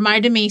 And it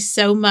reminded me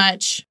so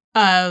much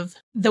of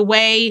the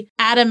way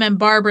Adam and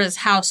Barbara's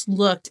house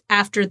looked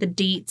after the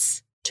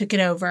Dietz took it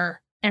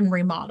over and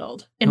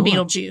remodeled in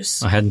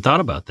Beetlejuice. I hadn't thought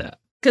about that.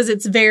 Because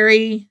it's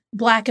very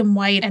black and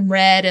white and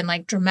red and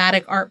like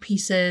dramatic art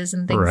pieces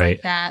and things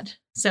like that.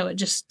 So it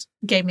just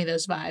gave me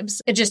those vibes.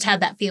 It just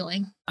had that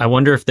feeling. I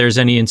wonder if there's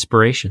any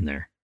inspiration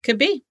there. Could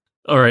be.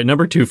 All right,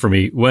 number 2 for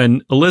me.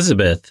 When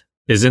Elizabeth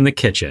is in the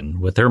kitchen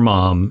with her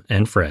mom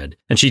and Fred,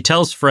 and she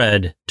tells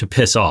Fred to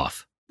piss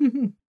off.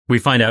 We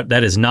find out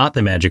that is not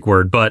the magic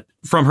word, but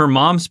from her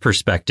mom's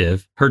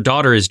perspective, her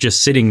daughter is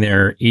just sitting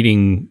there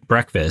eating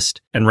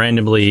breakfast and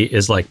randomly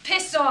is like,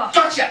 piss off.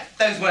 Gotcha!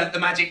 Those weren't the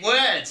magic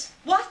words.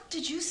 What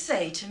did you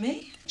say to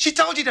me? She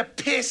told you to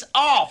piss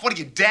off. What are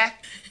you, deaf?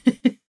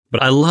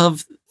 But I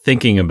love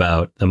thinking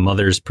about the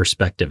mother's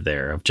perspective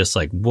there of just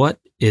like, what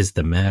is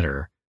the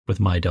matter with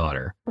my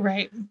daughter?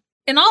 Right.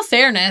 In all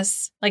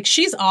fairness, like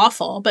she's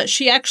awful, but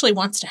she actually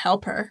wants to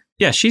help her.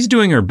 Yeah, she's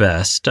doing her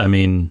best. I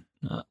mean,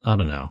 I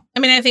don't know. I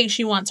mean, I think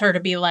she wants her to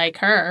be like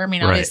her. I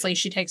mean, obviously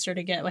she takes her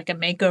to get like a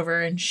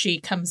makeover and she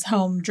comes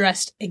home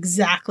dressed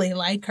exactly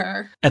like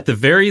her. At the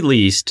very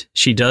least,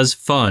 she does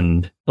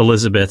fund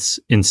Elizabeth's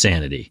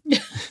insanity.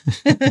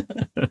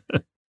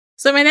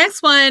 So my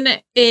next one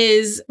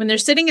is when they're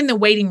sitting in the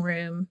waiting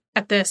room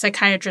at the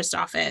psychiatrist's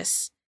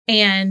office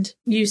and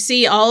you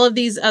see all of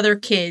these other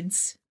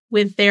kids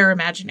with their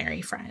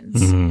imaginary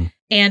friends.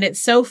 And it's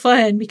so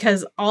fun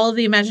because all of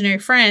the imaginary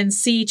friends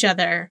see each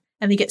other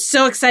and they get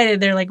so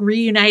excited. They're like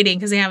reuniting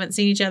because they haven't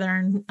seen each other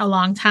in a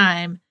long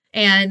time.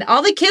 And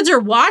all the kids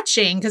are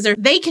watching because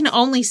they can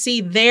only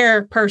see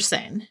their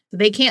person.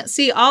 They can't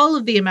see all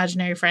of the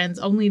imaginary friends,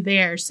 only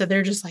theirs. So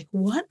they're just like,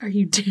 what are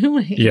you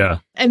doing? Yeah.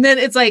 And then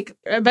it's like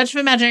a bunch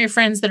of imaginary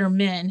friends that are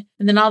men.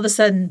 And then all of a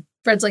sudden,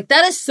 Fred's like,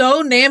 that is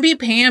so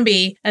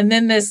namby-pamby. And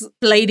then this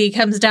lady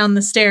comes down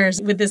the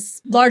stairs with this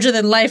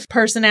larger-than-life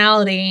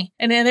personality.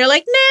 And then they're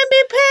like,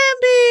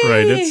 namby-pamby.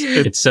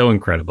 Right. It's so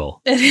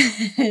incredible.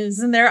 It is.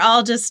 And they're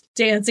all just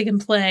dancing and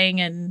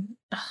playing. And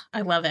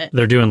I love it.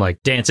 They're doing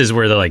like dances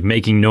where they're like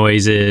making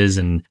noises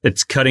and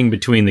it's cutting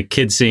between the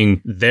kids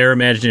seeing their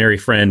imaginary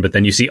friend, but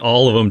then you see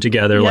all of them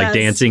together, like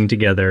dancing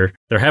together.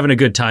 They're having a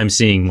good time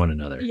seeing one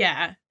another.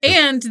 Yeah.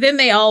 And then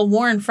they all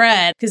warn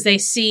Fred because they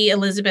see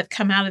Elizabeth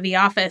come out of the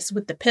office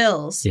with the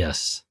pills.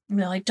 Yes. And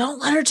they're like,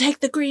 don't let her take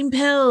the green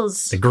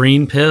pills. The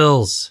green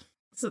pills.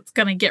 So it's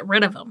going to get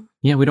rid of them.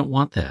 Yeah, we don't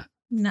want that.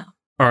 No.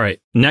 All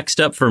right. Next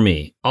up for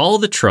me, all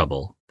the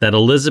trouble that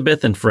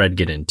Elizabeth and Fred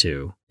get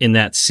into in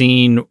that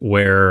scene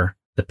where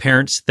the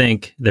parents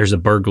think there's a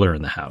burglar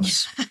in the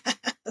house.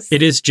 Yes.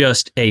 It is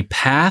just a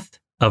path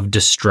of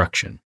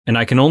destruction. And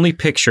I can only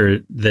picture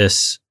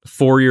this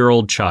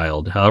 4-year-old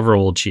child, however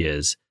old she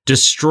is,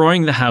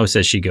 destroying the house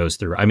as she goes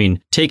through. I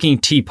mean, taking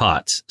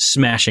teapots,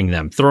 smashing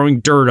them, throwing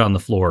dirt on the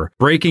floor,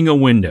 breaking a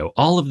window,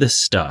 all of this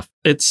stuff.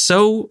 It's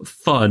so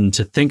fun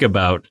to think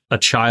about a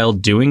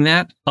child doing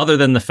that, other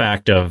than the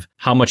fact of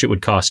how much it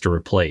would cost to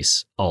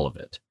replace all of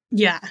it.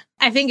 Yeah.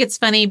 I think it's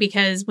funny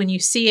because when you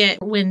see it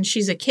when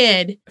she's a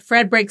kid,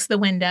 Fred breaks the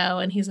window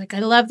and he's like, I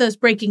love those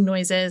breaking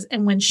noises.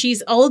 And when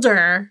she's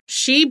older,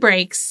 she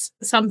breaks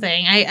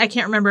something. I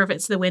can't remember if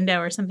it's the window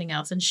or something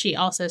else. And she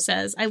also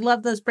says, I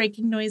love those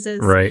breaking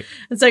noises. Right.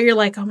 And so you're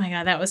like, oh my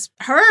God, that was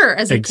her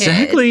as a kid.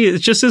 Exactly.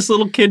 It's just this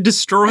little kid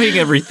destroying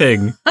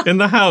everything in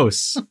the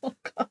house. Oh,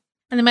 God.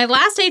 And then my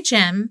last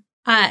HM,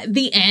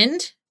 the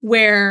end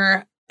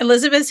where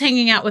Elizabeth's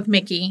hanging out with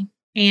Mickey.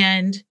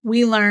 And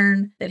we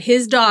learn that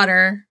his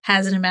daughter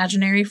has an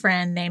imaginary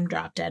friend named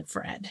Drop Dead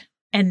Fred.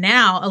 And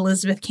now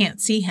Elizabeth can't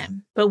see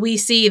him. But we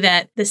see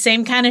that the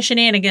same kind of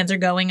shenanigans are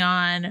going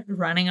on,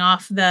 running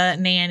off the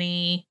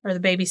nanny or the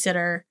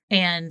babysitter.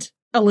 And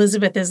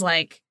Elizabeth is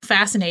like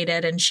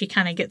fascinated and she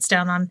kind of gets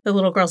down on the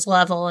little girl's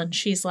level and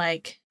she's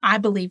like, I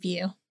believe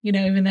you, you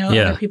know, even though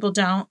other people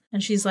don't.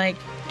 And she's like,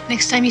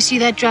 Next time you see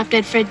that drop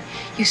dead Fred,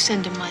 you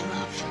send him my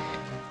love.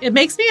 It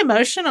makes me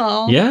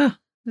emotional. Yeah,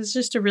 It's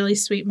just a really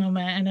sweet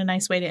moment and a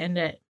nice way to end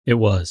it. it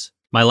was.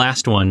 My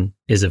last one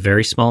is a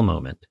very small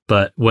moment,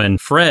 but when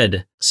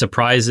Fred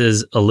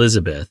surprises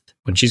Elizabeth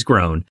when she's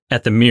grown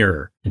at the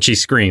mirror and she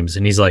screams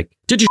and he's like,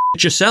 "Did you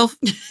shit yourself?"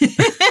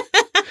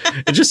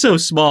 It's just so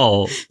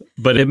small,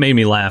 but it made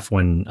me laugh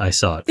when I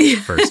saw it for the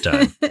first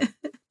time.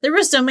 There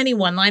were so many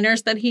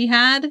one-liners that he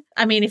had.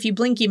 I mean, if you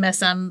blink, you miss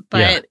them,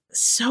 but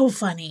so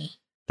funny.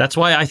 That's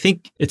why I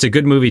think it's a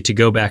good movie to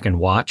go back and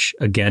watch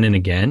again and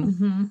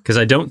again, because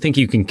I don't think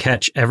you can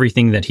catch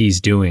everything that he's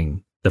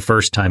doing the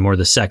first time or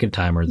the second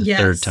time or the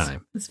third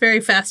time. It's very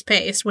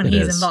fast-paced when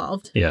he's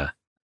involved. Yeah.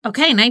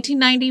 Okay,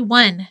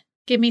 1991.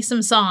 Give me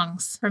some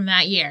songs from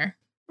that year.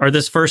 Or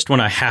this first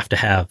one I have to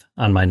have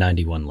on my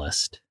 91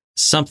 list.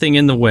 Something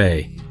in the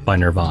Way by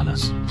Nirvana.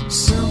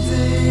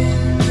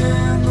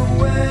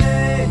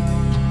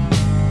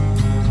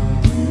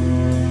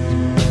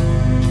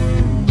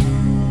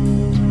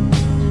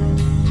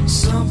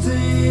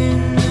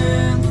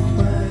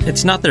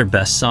 It's not their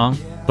best song,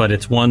 but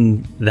it's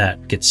one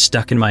that gets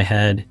stuck in my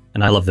head,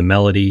 and I love the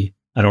melody.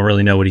 I don't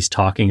really know what he's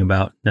talking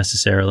about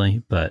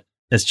necessarily, but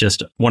it's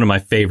just one of my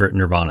favorite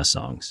Nirvana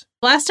songs.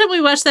 Last time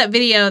we watched that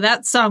video,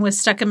 that song was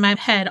stuck in my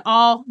head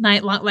all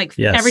night long. Like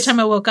every time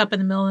I woke up in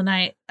the middle of the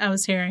night, I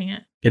was hearing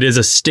it. It is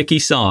a sticky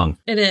song.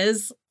 It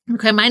is.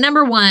 Okay, my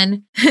number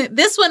one.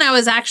 This one I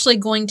was actually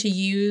going to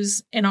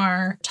use in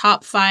our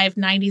top 5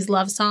 90s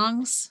love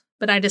songs,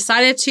 but I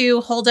decided to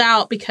hold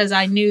out because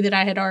I knew that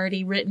I had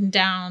already written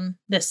down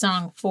this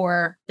song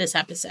for this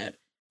episode.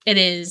 It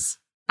is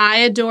I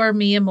Adore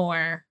Me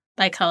More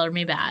by Color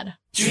Me Bad.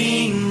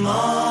 Dream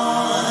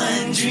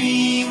on,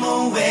 dream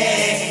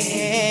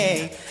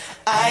away.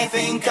 I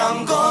think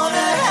I'm gonna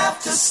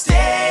have to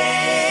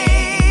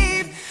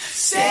stay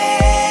forever.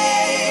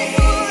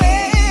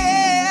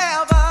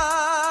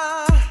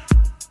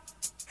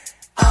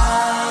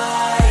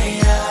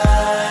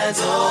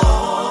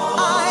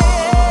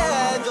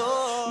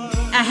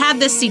 I had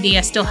this CD,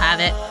 I still have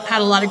it.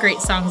 Had a lot of great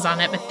songs on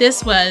it, but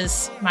this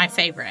was my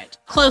favorite.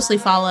 Closely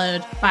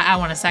followed by I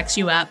Wanna Sex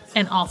You Up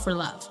and All for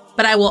Love.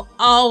 But I will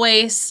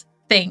always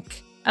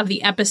think of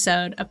the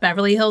episode of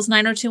Beverly Hills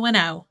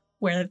 90210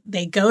 where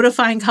they go to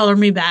find Color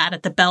Me Bad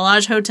at the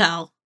Bellage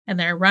Hotel and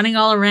they're running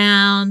all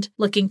around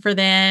looking for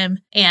them.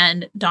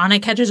 And Donna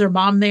catches her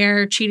mom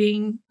there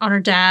cheating on her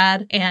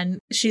dad and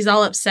she's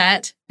all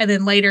upset. And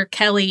then later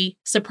Kelly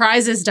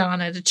surprises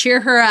Donna to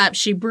cheer her up.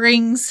 She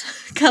brings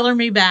Color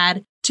Me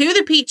Bad to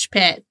the Peach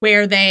Pit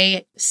where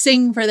they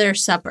sing for their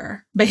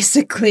supper,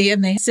 basically.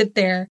 And they sit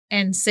there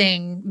and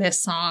sing this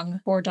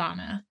song for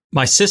Donna.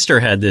 My sister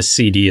had this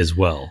CD as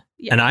well.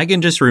 Yeah. And I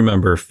can just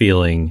remember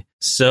feeling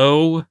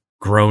so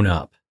grown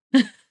up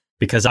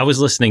because I was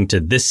listening to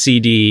this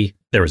CD.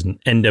 There was an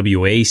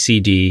NWA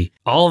CD.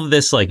 All of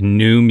this like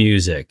new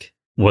music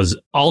was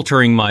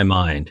altering my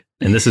mind.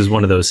 And this is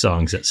one of those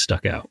songs that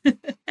stuck out.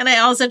 And I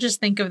also just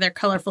think of their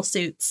colorful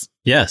suits.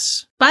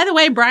 Yes. By the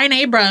way, Brian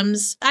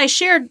Abrams, I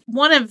shared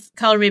one of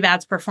Color Me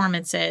Bad's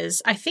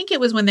performances. I think it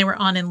was when they were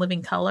on In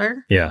Living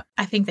Color. Yeah.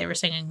 I think they were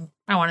singing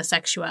I Want to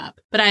Sex You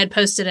Up. But I had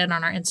posted it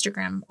on our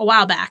Instagram a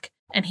while back.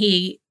 And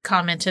he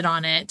commented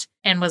on it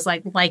and was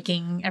like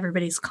liking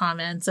everybody's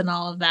comments and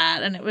all of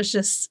that. And it was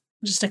just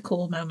a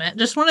cool moment.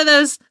 Just one of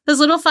those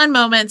little fun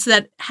moments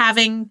that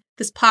having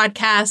this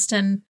podcast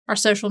and our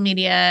social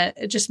media,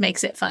 it just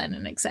makes it fun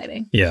and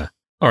exciting. Yeah.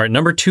 All right.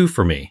 Number 2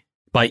 for me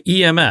by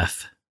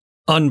EMF.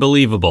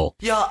 Unbelievable.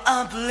 You're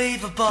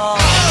unbelievable.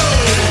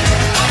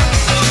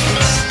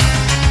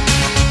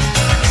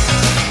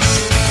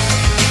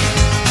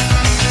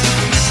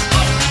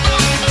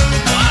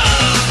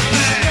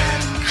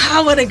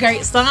 Oh, what a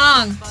great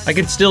song. I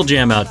could still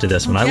jam out to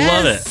this one. I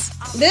love it.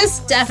 This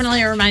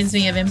definitely reminds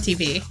me of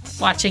MTV.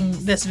 Watching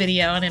this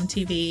video on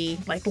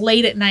MTV, like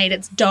late at night,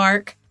 it's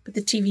dark, but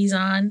the TV's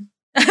on.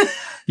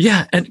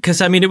 Yeah, and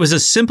because I mean, it was a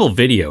simple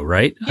video,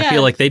 right? Yeah. I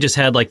feel like they just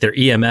had like their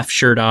EMF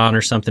shirt on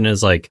or something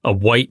as like a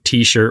white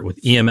T-shirt with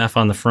EMF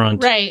on the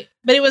front. Right.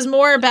 But it was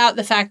more about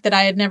the fact that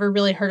I had never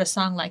really heard a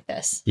song like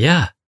this.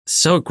 Yeah,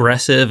 so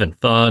aggressive and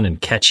fun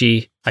and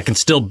catchy. I can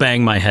still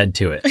bang my head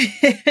to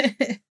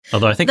it.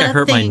 Although I think I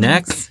hurt my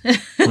neck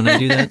when I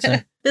do that. So.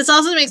 This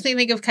also makes me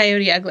think of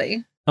Coyote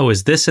Ugly. Oh,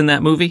 is this in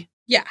that movie?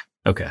 Yeah.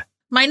 Okay.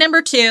 My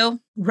number 2,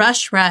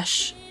 Rush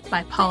Rush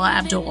by Paula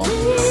Abdul.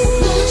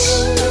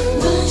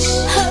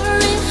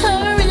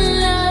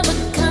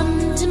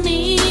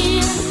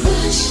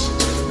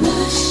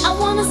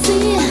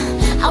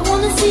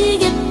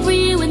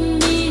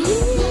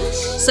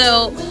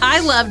 So I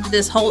loved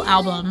this whole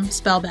album,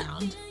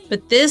 Spellbound,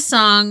 but this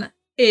song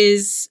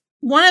is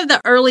one of the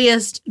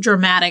earliest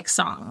dramatic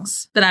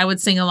songs that I would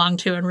sing along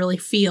to and really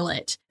feel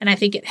it. And I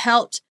think it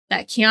helped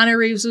that Keanu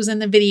Reeves was in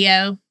the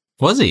video.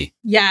 Was he?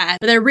 Yeah.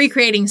 They're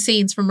recreating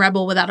scenes from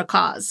Rebel Without a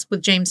Cause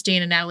with James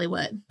Dean and Natalie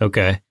Wood.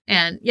 Okay.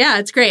 And yeah,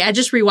 it's great. I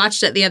just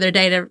rewatched it the other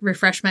day to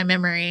refresh my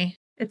memory.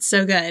 It's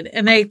so good.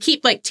 And they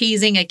keep like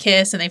teasing a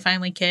kiss and they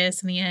finally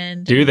kiss in the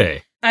end. Do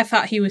they? I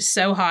thought he was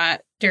so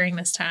hot during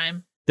this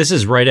time. This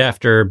is right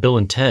after Bill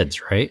and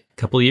Ted's, right? A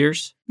couple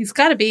years? He's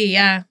got to be,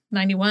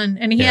 91.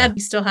 And he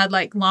still had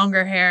like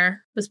longer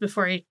hair. It was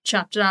before he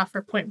chopped it off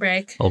for Point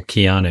Break. Old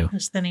Keanu.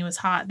 Just then he was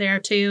hot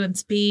there too, and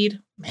Speed.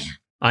 Man.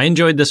 I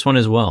enjoyed this one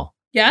as well.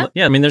 Yeah?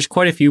 Yeah, I mean, there's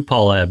quite a few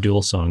Paula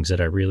Abdul songs that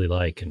I really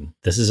like, and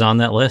this is on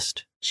that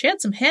list. She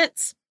had some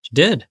hits. She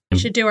did. We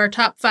should do our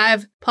top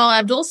 5 Paula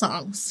Abdul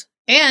songs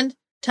and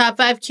top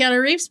 5 Keanu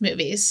Reeves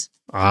movies.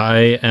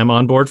 I am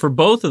on board for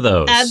both of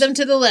those. Add them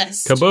to the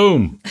list.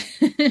 Kaboom.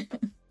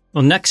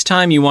 Well, next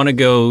time you want to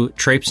go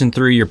traipsing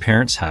through your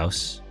parents'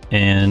 house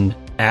and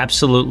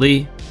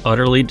absolutely,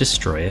 utterly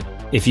destroy it,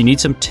 if you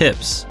need some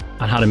tips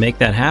on how to make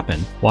that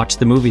happen, watch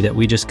the movie that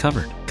we just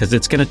covered, because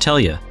it's going to tell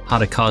you how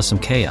to cause some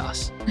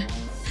chaos.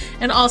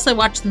 And also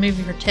watch the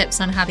movie for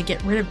tips on how to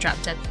get rid of Drop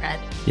Dead Fred.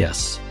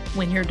 Yes.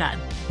 When you're done.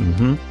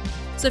 Mm-hmm.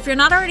 So if you're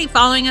not already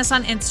following us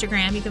on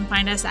Instagram, you can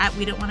find us at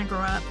We Don't Want to Grow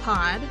Up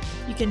Pod.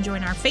 You can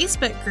join our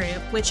Facebook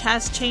group, which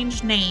has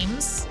changed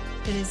names.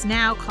 It is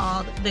now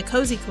called the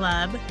Cozy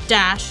Club -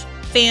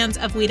 Fans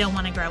of We Don't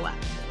Want to Grow Up.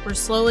 We're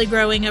slowly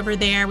growing over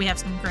there. We have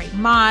some great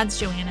mods,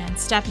 Joanna and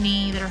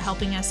Stephanie, that are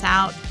helping us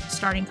out,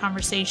 starting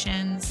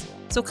conversations.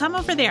 So come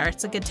over there.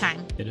 It's a good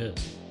time. It is.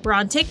 We're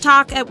on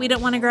TikTok at We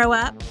Don't Want to Grow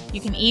Up.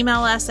 You can email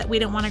us at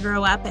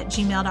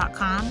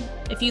WeDon'tWantToGrowUp@gmail.com.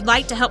 If you'd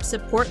like to help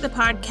support the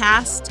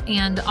podcast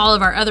and all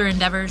of our other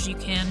endeavors, you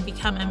can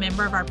become a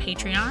member of our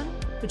Patreon,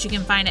 which you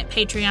can find at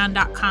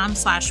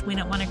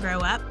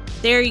patreon.com/WeDon'tWantToGrowUp.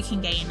 There you can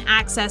gain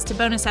access to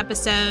bonus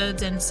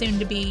episodes and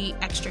soon-to-be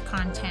extra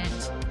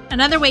content.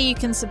 Another way you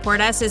can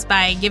support us is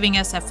by giving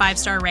us a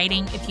 5-star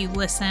rating if you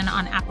listen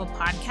on Apple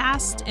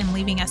Podcast and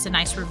leaving us a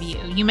nice review.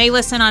 You may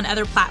listen on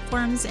other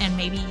platforms, and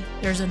maybe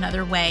there's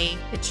another way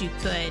that you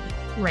could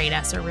rate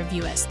us or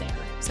review us there.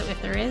 So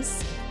if there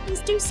is,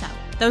 please do so.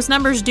 Those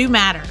numbers do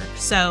matter,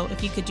 so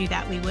if you could do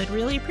that, we would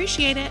really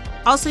appreciate it.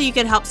 Also, you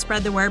could help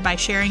spread the word by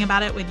sharing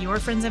about it with your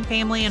friends and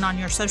family and on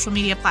your social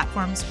media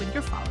platforms with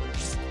your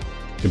followers.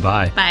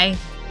 Goodbye. Bye.